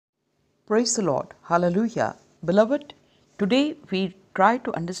Praise the Lord. Hallelujah. Beloved, today we try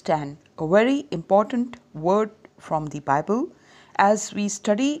to understand a very important word from the Bible as we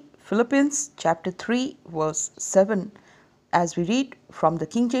study Philippians chapter 3 verse 7 as we read from the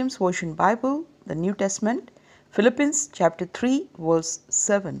King James Version Bible, the New Testament, Philippians chapter 3 verse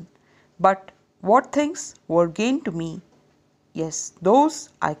 7. But what things were gain to me, yes, those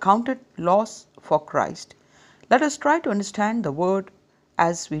I counted loss for Christ. Let us try to understand the word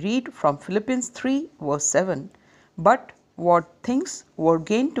as we read from Philippians 3 verse 7. But what things were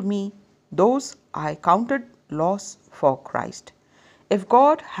gain to me, those I counted loss for Christ. If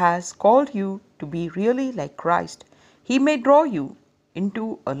God has called you to be really like Christ, He may draw you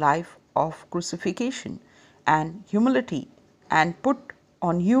into a life of crucifixion and humility and put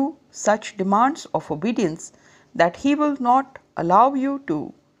on you such demands of obedience that He will not allow you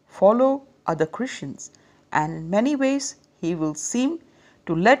to follow other Christians, and in many ways He will seem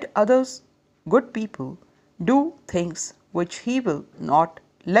to let others, good people, do things which He will not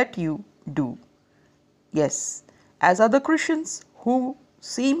let you do. Yes, as other Christians who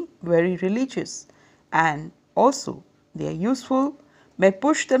seem very religious and also they are useful may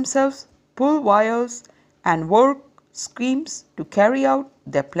push themselves, pull wires, and work schemes to carry out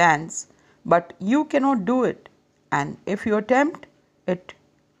their plans, but you cannot do it, and if you attempt it,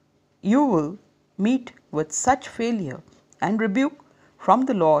 you will meet with such failure and rebuke from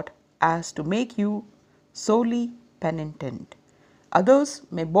the Lord as to make you sorely penitent. Others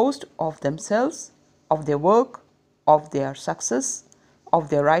may boast of themselves, of their work, of their success, of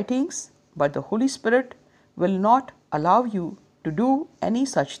their writings, but the Holy Spirit will not allow you to do any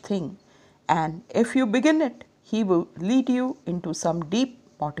such thing, and if you begin it, He will lead you into some deep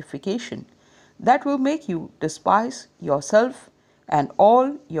mortification that will make you despise yourself and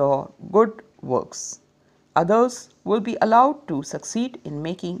all your good works. Others will be allowed to succeed in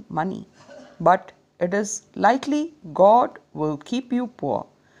making money, but it is likely God will keep you poor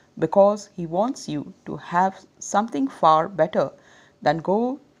because He wants you to have something far better than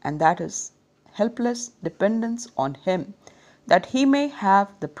gold, and that is helpless dependence on Him, that He may have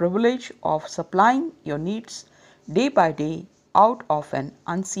the privilege of supplying your needs day by day out of an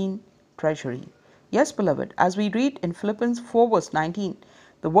unseen treasury. Yes, beloved, as we read in Philippians 4 verse 19,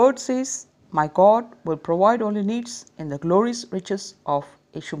 the word says, "My God will provide all your needs in the glorious riches of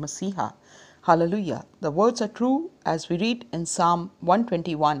Yeshua Messiah." Hallelujah. The words are true as we read in Psalm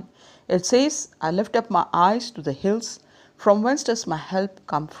 121. It says, "I lift up my eyes to the hills, from whence does my help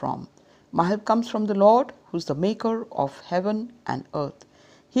come from? My help comes from the Lord, who is the maker of heaven and earth.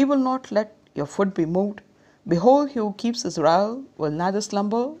 He will not let your foot be moved. Behold, He who keeps Israel will neither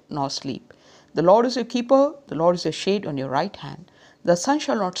slumber nor sleep. The Lord is your keeper, the Lord is your shade on your right hand. The sun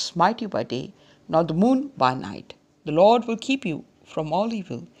shall not smite you by day, nor the moon by night. The Lord will keep you from all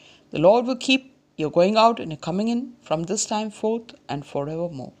evil. The Lord will keep your going out and your coming in from this time forth and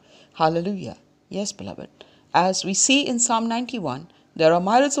forevermore." Hallelujah. Yes, beloved. As we see in Psalm 91, there are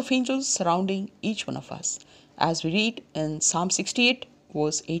myriads of angels surrounding each one of us. As we read in Psalm 68,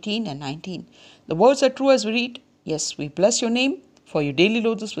 verse 18 and 19, the words are true as we read, "Yes, we bless your name, for you daily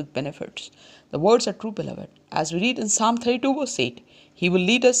load us with benefits." The words are true, beloved. As we read in Psalm 32, verse 8, He will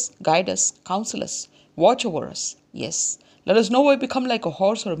lead us, guide us, counsel us, watch over us. Yes, let us no way become like a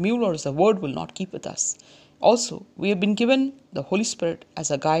horse or a mule, or as the word will not keep with us. Also, we have been given the Holy Spirit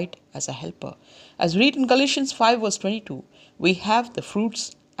as a guide, as a helper. As we read in Galatians 5 verse 22, we have the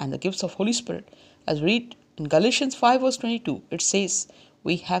fruits and the gifts of Holy Spirit. As we read in Galatians 5 verse 22, it says,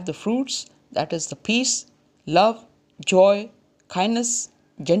 we have the fruits, that is the peace, love, joy, kindness,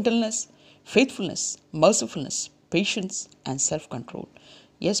 gentleness, faithfulness, mercifulness, patience, and self-control.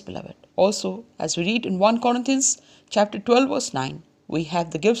 Yes, beloved. Also, as we read in 1 Corinthians chapter 12 verse 9, we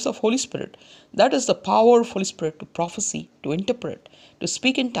have the gifts of Holy Spirit. That is the power of Holy Spirit to prophecy, to interpret, to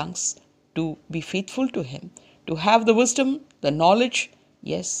speak in tongues, to be faithful to Him, to have the wisdom, the knowledge,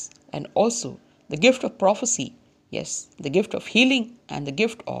 yes, and also the gift of prophecy, yes, the gift of healing, and the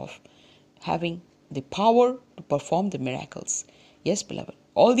gift of having the power to perform the miracles. Yes, beloved,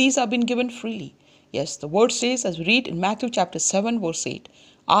 all these have been given freely. Yes, the word says, as we read in Matthew chapter 7 verse 8,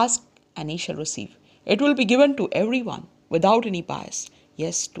 "Ask and ye shall receive." It will be given to everyone without any bias.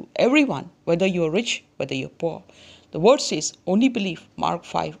 Yes, to everyone, whether you are rich, whether you are poor. The word says, "Only believe," Mark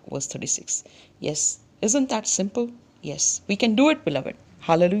 5 verse 36. Yes, isn't that simple? Yes, we can do it, beloved.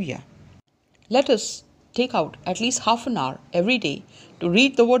 Hallelujah. Let us take out at least half an hour every day to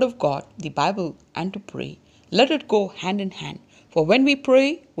read the Word of God, the Bible, and to pray. Let it go hand in hand. For when we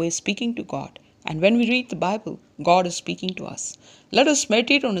pray, we are speaking to God. And when we read the Bible, God is speaking to us. Let us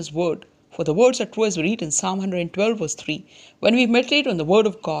meditate on His Word For the words are true as we read in Psalm 112 verse 3. When we meditate on the word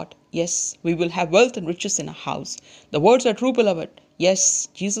of God, yes, we will have wealth and riches in our house. The words are true, beloved. Yes,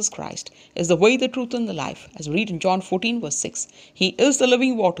 Jesus Christ is the way, the truth, and the life, as we read in John 14 verse 6. He is the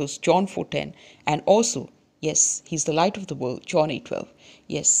living waters, John 4:10. And also, yes, He's the light of the world, John 8:12.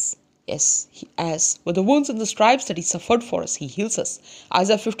 Yes, yes, as with the wounds and the stripes that He suffered for us, He heals us.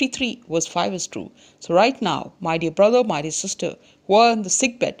 Isaiah 53 verse 5 is true. So right now, my dear brother, my dear sister, who are in the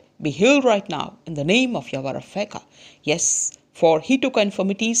sick bed, be healed right now in the name of Yahweh Rapha. Yes, for He took our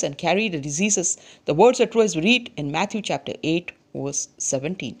infirmities and carried the diseases. The words are true as we read in Matthew chapter 8 verse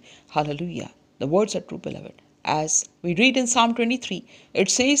 17. Hallelujah. The words are true, beloved. As we read in Psalm 23, it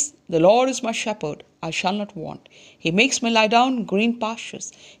says, "The Lord is my shepherd, I shall not want. He makes me lie down in green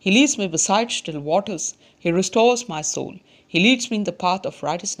pastures. He leads me beside still waters. He restores my soul. He leads me in the path of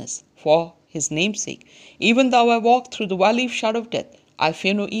righteousness for His name's sake. Even though I walk through the valley of shadow of death, I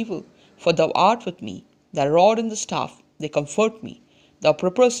fear no evil, for Thou art with me. Thy rod and the staff, they comfort me. Thou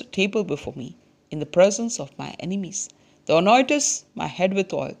preparest a table before me in the presence of my enemies. Thou anointest my head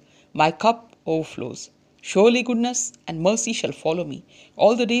with oil. My cup overflows. Surely goodness and mercy shall follow me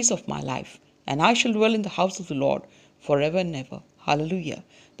all the days of my life, and I shall dwell in the house of the Lord forever and ever." Hallelujah.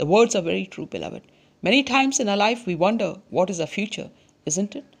 The words are very true, beloved. Many times in our life we wonder what is our future,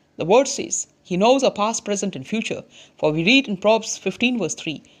 isn't it? The word says He knows our past, present, and future. For we read in Proverbs 15 verse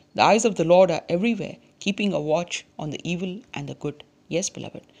 3, "The eyes of the Lord are everywhere, keeping a watch on the evil and the good." Yes,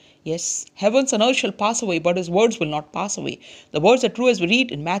 beloved. Yes, heavens and earth shall pass away, but His words will not pass away. The words are true as we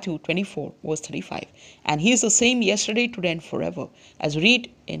read in Matthew 24 verse 35. And He is the same yesterday, today, and forever. As we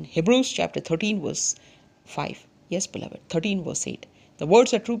read in Hebrews chapter 13 verse 5. Yes, beloved. 13 verse 8. The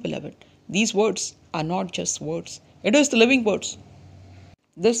words are true, beloved. These words are not just words. It is the living words.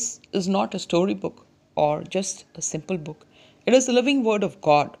 This is not a storybook or just a simple book. It is the living word of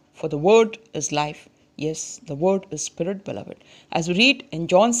God, for the word is life. Yes, the word is spirit, beloved. As we read in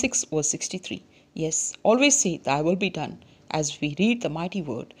John 6 verse 63. Yes, always say, "Thy will be done," as we read the mighty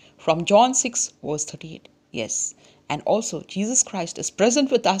word from John 6 verse 38. Yes, and also Jesus Christ is present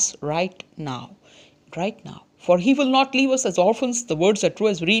with us right now. Right now. For He will not leave us as orphans. The words are true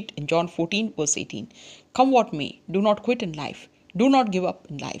as we read in John 14 verse 18. Come what may, do not quit in life. Do not give up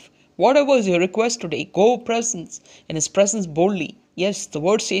in life. Whatever is your request today, go in His presence boldly. Yes, the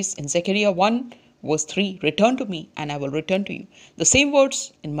word says in Zechariah 1 verse 3, "Return to me and I will return to you." The same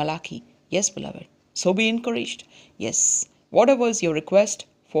words in Malachi. Yes, beloved. So be encouraged. Yes, whatever is your request,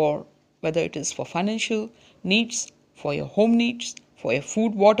 for whether it is for financial needs, for your home needs, for your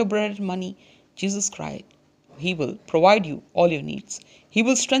food, water, bread, and money, Jesus Christ, He will provide you all your needs. He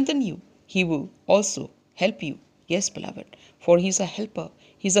will strengthen you. He will also help you. Yes, beloved, for He is a helper.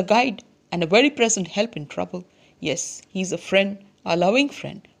 He is a guide and a very present help in trouble. Yes, He is a friend, a loving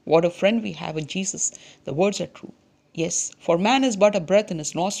friend. What a friend we have in Jesus. The words are true. Yes, for man is but a breath in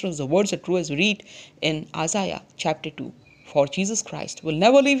his nostrils. The words are true as we read in Isaiah chapter 2. For Jesus Christ will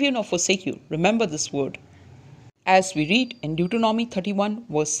never leave you nor forsake you. Remember this word. As we read in Deuteronomy 31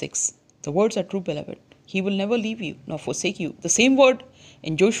 verse 6. The words are true, beloved. He will never leave you nor forsake you. The same word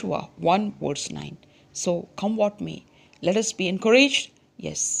in Joshua 1 verse 9. So come what may, let us be encouraged.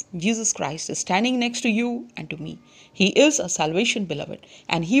 Yes, Jesus Christ is standing next to you and to me. He is our salvation, beloved,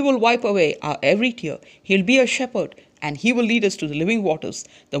 and He will wipe away our every tear. He'll be a shepherd, and He will lead us to the living waters.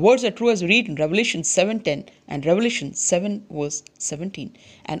 The words are true as we read in Revelation 7:10 and Revelation 7 verse 17.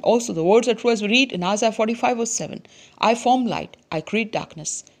 And also the words are true as we read in Isaiah 45 verse 7. I form light, I create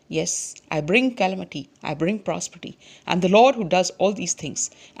darkness. Yes, I bring calamity, I bring prosperity. I'm the Lord who does all these things.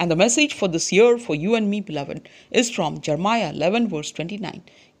 And the message for this year for you and me, beloved, is from Jeremiah 11 verse 29.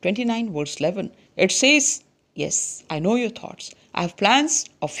 29 verse 11. It says, yes, I know your thoughts. I have plans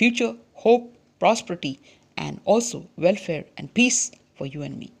of future, hope, prosperity, and also welfare and peace for you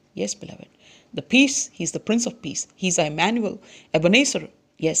and me. Yes, beloved. The peace, He's the Prince of Peace. He's Emmanuel, Ebenezer.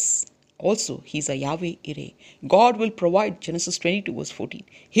 Yes, also He's a Yahweh Ireh. God will provide, Genesis 22 verse 14.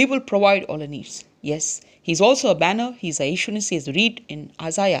 He will provide all our needs. Yes, He's also a banner. He's a Yeshua, as read in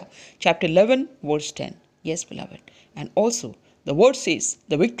Isaiah chapter 11 verse 10. Yes, beloved. And also the word says,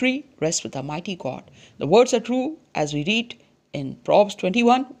 the victory rests with our mighty God. The words are true as we read in Proverbs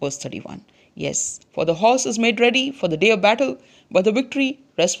 21 verse 31. Yes, for the horse is made ready for the day of battle, but the victory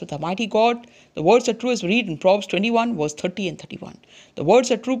rests with our mighty God. The words are true as we read in Proverbs 21 verse 30 and 31. The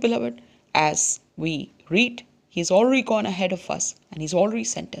words are true, beloved, as we read. He's already gone ahead of us and He's already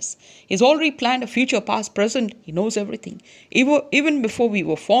sent us. He's already planned a future, past, present. He knows everything. Even before we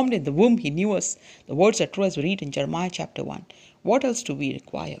were formed in the womb, He knew us. The words are true as we read in Jeremiah chapter 1. What else do we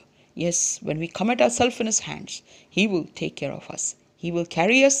require? Yes, when we commit ourselves in His hands, He will take care of us. He will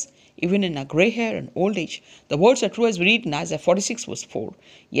carry us even in our gray hair and old age. The words are true as we read in Isaiah 46 verse 4.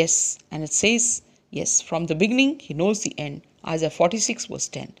 Yes, and it says, yes, from the beginning he knows the end. Isaiah 46 verse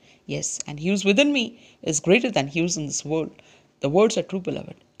 10. Yes, and he who is within me is greater than he who is in this world. The words are true,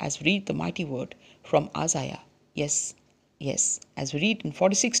 beloved, as we read the mighty word from Isaiah. Yes, yes, as we read in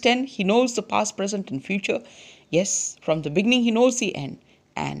 46:10, he knows the past, present, and future. Yes, from the beginning he knows the end.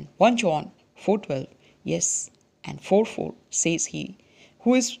 And 1 John 4:12, yes, and 4:4 says he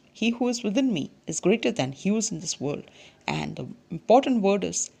who is within me is greater than he who is in this world. And the important word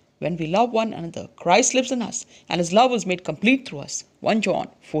is, when we love one another, Christ lives in us, and his love is made complete through us. 1 John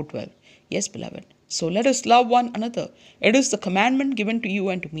 4:12. Yes, beloved. So let us love one another. It is the commandment given to you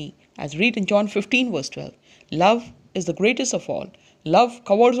and to me, as read in John 15 verse 12. Love is the greatest of all. Love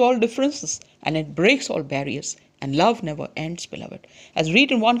covers all differences, and it breaks all barriers. And love never ends, beloved. As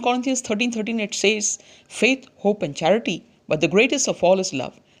read in 1 Corinthians 13:13, it says, faith, hope, and charity, but the greatest of all is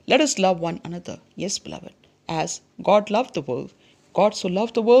love. Let us love one another. Yes, beloved. As God loved the world, God so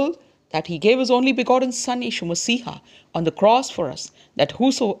loved the world that he gave his only begotten Son, Yeshua Messiah, on the cross for us, that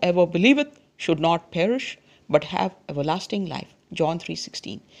whosoever believeth should not perish, but have everlasting life. John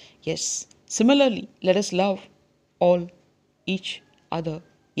 3:16. Yes, similarly, let us love all each other.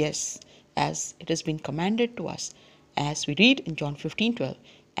 Yes, as it has been commanded to us, as we read in John 15:12.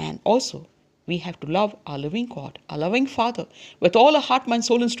 And also, we have to love our living God, our loving Father, with all our heart, mind,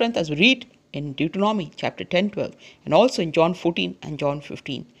 soul, and strength, as we read in Deuteronomy chapter 10:12, and also in John 14 and John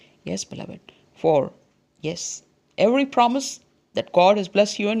 15. Yes, beloved. For, yes, every promise that God has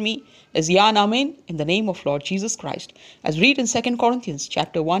blessed you and me is yeah and amen in the name of Lord Jesus Christ, as we read in 2 Corinthians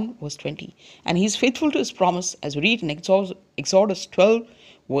chapter 1 verse 20. And he is faithful to his promise, as we read in Exodus 12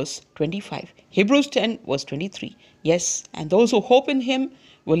 verse 25, Hebrews 10 verse 23. Yes, and those who hope in him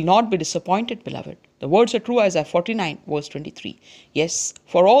will not be disappointed, beloved. The words are true, Isaiah 49 verse 23. Yes,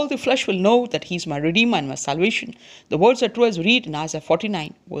 for all the flesh will know that he is my Redeemer and my salvation. The words are true as we read in Isaiah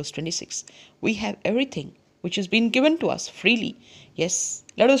 49 verse 26. We have everything which has been given to us freely. Yes,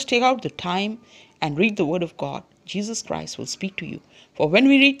 let us take out the time and read the word of God. Jesus Christ will speak to you. For when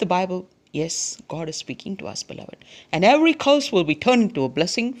we read the Bible, yes, God is speaking to us, beloved. And every curse will be turned into a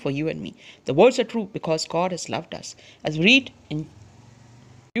blessing for you and me. The words are true because God has loved us. As we read in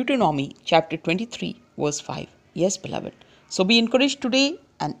Deuteronomy chapter 23 verse 5. Yes, beloved. So be encouraged today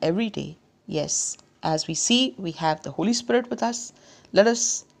and every day. Yes, as we see we have the Holy Spirit with us, let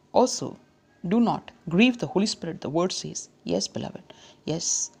us also do not grieve the Holy Spirit, the word says. Yes, beloved.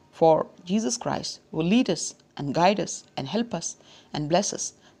 Yes, for Jesus Christ will lead us and guide us and help us and bless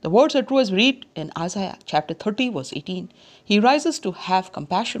us. The words are true as we read in Isaiah chapter 30 verse 18. He rises to have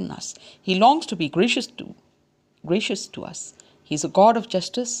compassion on us. He longs to be gracious to us. He is a God of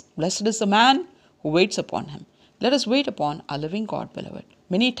justice. Blessed is the man who waits upon him. Let us wait upon our living God, beloved.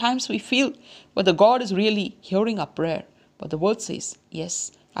 Many times we feel whether God is really hearing our prayer. But the word says,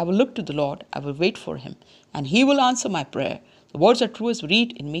 yes, I will look to the Lord. I will wait for him, and he will answer my prayer. The words are true as we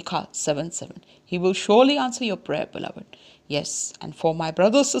read in Micah 7:7. He will surely answer your prayer, beloved. Yes, and for my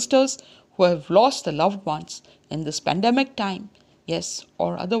brothers, sisters who have lost their loved ones in this pandemic time, yes,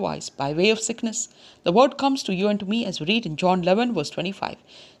 or otherwise by way of sickness, the word comes to you and to me as we read in John 11 verse 25.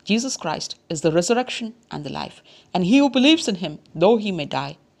 Jesus Christ is the resurrection and the life, and he who believes in him, though he may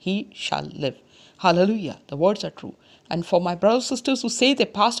die, he shall live. Hallelujah. The words are true. And for my brothers and sisters who say their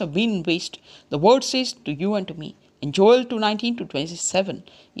past have been in waste, the word says to you and to me in Joel 2:19-27,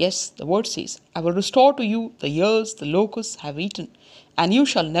 yes, the word says, I will restore to you the years the locusts have eaten, and you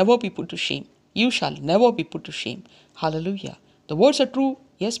shall never be put to shame. You shall never be put to shame. Hallelujah. The words are true.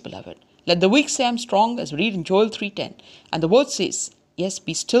 Yes, beloved. Let the weak say I am strong, as we read in Joel 3:10. And the word says, yes,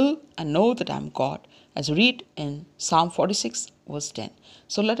 be still and know that I am God, as we read in Psalm 46 verse 10.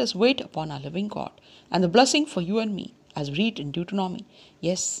 So let us wait upon our living God. And the blessing for you and me, as we read in Deuteronomy,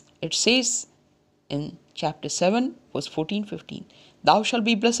 yes, it says in chapter 7 verse 14-15, thou shalt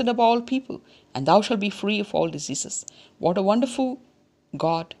be blessed above all people, and thou shalt be free of all diseases. What a wonderful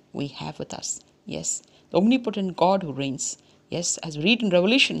God we have with us. Yes, the omnipotent God who reigns. Yes, as we read in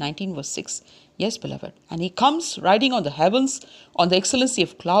Revelation 19 verse 6. Yes, beloved. And he comes riding on the heavens, on the excellency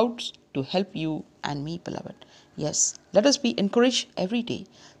of clouds, to help you and me, beloved. Yes, let us be encouraged every day.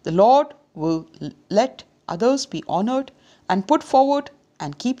 The Lord will let others be honored and put forward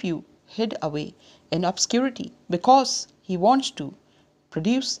and keep you hid away in obscurity, because he wants to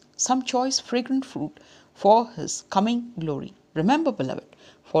produce some choice fragrant fruit for his coming glory. Remember, beloved,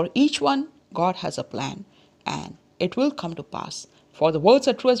 for each one God has a plan, and it will come to pass. For the words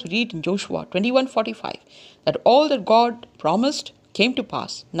are true as we read in Joshua 21:45, that all that God promised came to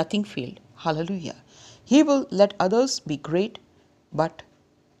pass, nothing failed. Hallelujah. He will let others be great, but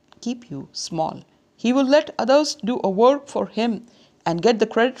keep you small. He will let others do a work for him and get the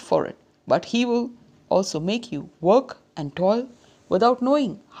credit for it, but he will also make you work and toil without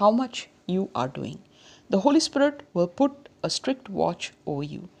knowing how much you are doing. The Holy Spirit will put a strict watch over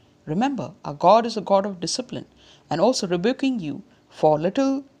you. Remember, our God is a God of discipline and also rebuking you for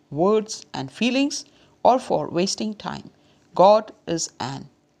little words and feelings or for wasting time. God is an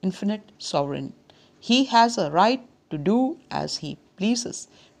infinite sovereign. He has a right to do as he pleases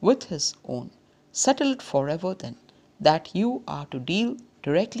with his own. Settle it forever then, that you are to deal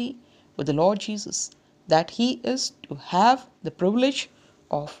directly with the Lord Jesus, that he is to have the privilege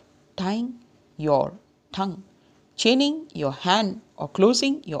of tying your tongue, chaining your hand, or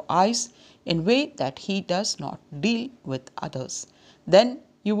closing your eyes in way that he does not deal with others. Then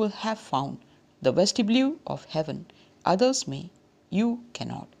you will have found the vestibule of heaven. Others may, you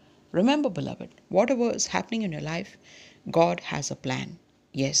cannot. Remember, beloved, whatever is happening in your life, God has a plan.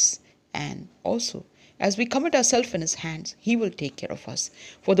 Yes, and also, as we commit ourselves in his hands, he will take care of us.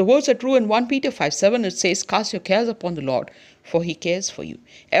 For the words are true in 1 Peter 5:7, it says, cast your cares upon the Lord, for he cares for you.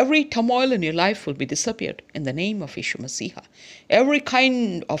 Every turmoil in your life will be disappeared in the name of Yeshua Messiah. Every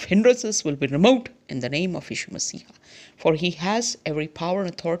kind of hindrances will be removed in the name of Yeshua Messiah. For he has every power and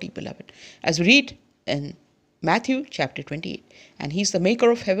authority, beloved. As we read in Matthew chapter 28, and he's the maker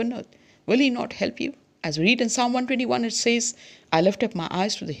of heaven and earth. Will he not help you? As we read in Psalm 121, it says, I lift up my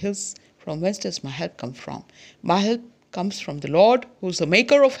eyes to the hills, from whence does my help come from? My help comes from the Lord, who is the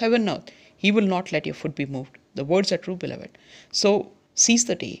maker of heaven and earth. He will not let your foot be moved. The words are true, beloved. So seize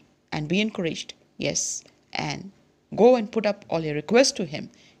the day and be encouraged. Yes, and go and put up all your requests to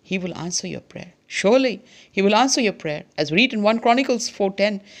him. He will answer your prayer. Surely he will answer your prayer. As we read in 1 Chronicles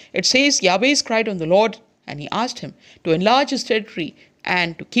 4:10, it says, Yahweh cried on the Lord, and he asked him to enlarge his territory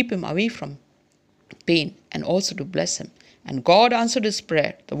and to keep him away from pain and also to bless him. And God answered his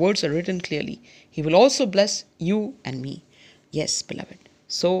prayer. The words are written clearly. He will also bless you and me. Yes, beloved.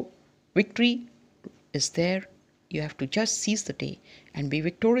 So victory is there. You have to just seize the day and be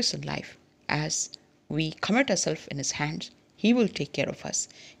victorious in life. As we commit ourselves in his hands, he will take care of us.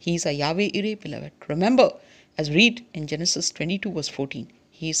 He is a Yahweh Ireh, beloved. Remember, as read in Genesis 22 verse 14,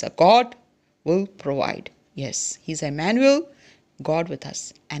 he is a God will provide. Yes, he's Emmanuel, God with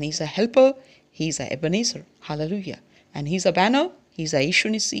us. And he's a helper. He's a Ebenezer. Hallelujah. And he's a banner. He's a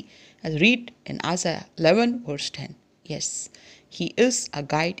Yeshua Nissi. As read in Isaiah 11 verse 10. Yes, he is a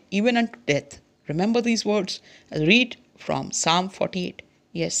guide even unto death. Remember these words. As read from Psalm 48.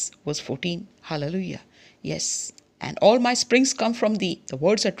 Yes, verse 14. Hallelujah. Yes. And all my springs come from thee. The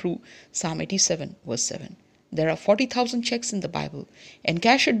words are true. Psalm 87 verse 7. There are 40,000 checks in the Bible.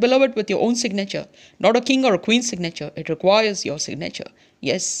 Encash it, beloved, with your own signature. Not a king or a queen's signature. It requires your signature.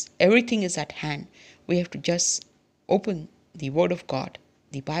 Yes, everything is at hand. We have to just open the Word of God,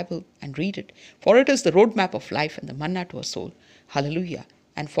 the Bible, and read it. For it is the roadmap of life and the manna to our soul. Hallelujah.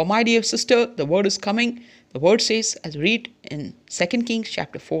 And for my dear sister, the word is coming. The word says, as we read in 2 Kings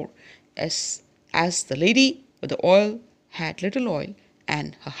chapter 4, as the lady with the oil had little oil,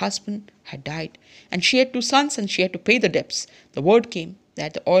 and her husband had died, and she had 2 sons, and she had to pay the debts. The word came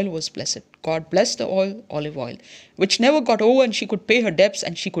that the oil was blessed. God blessed the oil, olive oil, which never got over, and she could pay her debts,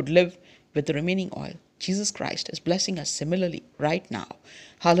 and she could live with the remaining oil. Jesus Christ is blessing us similarly right now.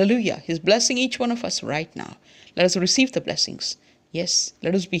 Hallelujah. He's blessing each one of us right now. Let us receive the blessings. Yes,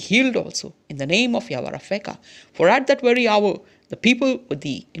 let us be healed also in the name of Yahweh Rafeka. For at that very hour, the people with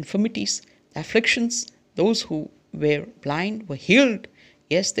the infirmities, the afflictions, those who were blind were healed.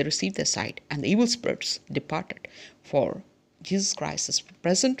 Yes, they received their sight, and the evil spirits departed. For Jesus Christ is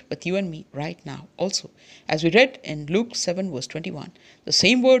present with you and me right now also. As we read in Luke 7 verse 21, the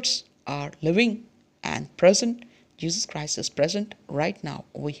same words are living and present. Jesus Christ is present right now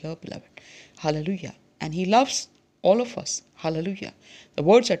over here, beloved. Hallelujah. And he loves all of us. Hallelujah. The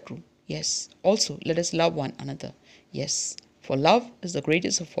words are true. Yes. Also, let us love one another. Yes. For love is the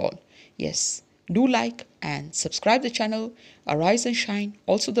greatest of all. Yes. Do like and subscribe the channel, Arise and Shine.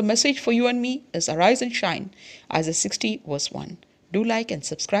 Also, the message for you and me is Arise and Shine, Isaiah 60 verse 1. Do like and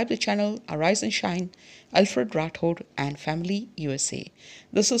subscribe the channel, Arise and Shine, Alfred Rathod and Family.USA.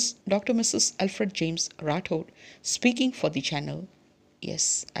 This is Dr. Mrs. Alfred James Rathod speaking for the channel.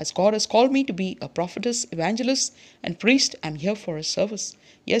 Yes, as God has called me to be a prophetess, evangelist, and priest, I'm here for his service.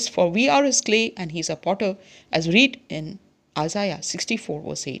 Yes, for we are his clay and he's a potter, as we read in Isaiah 64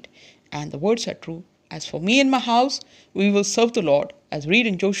 verse 8. And the words are true. As for me and my house, we will serve the Lord, as read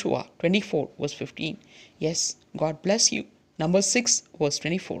in Joshua 24 verse 15. Yes, God bless you. Number 6 verse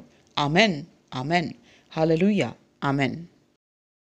 24. Amen. Amen. Hallelujah. Amen.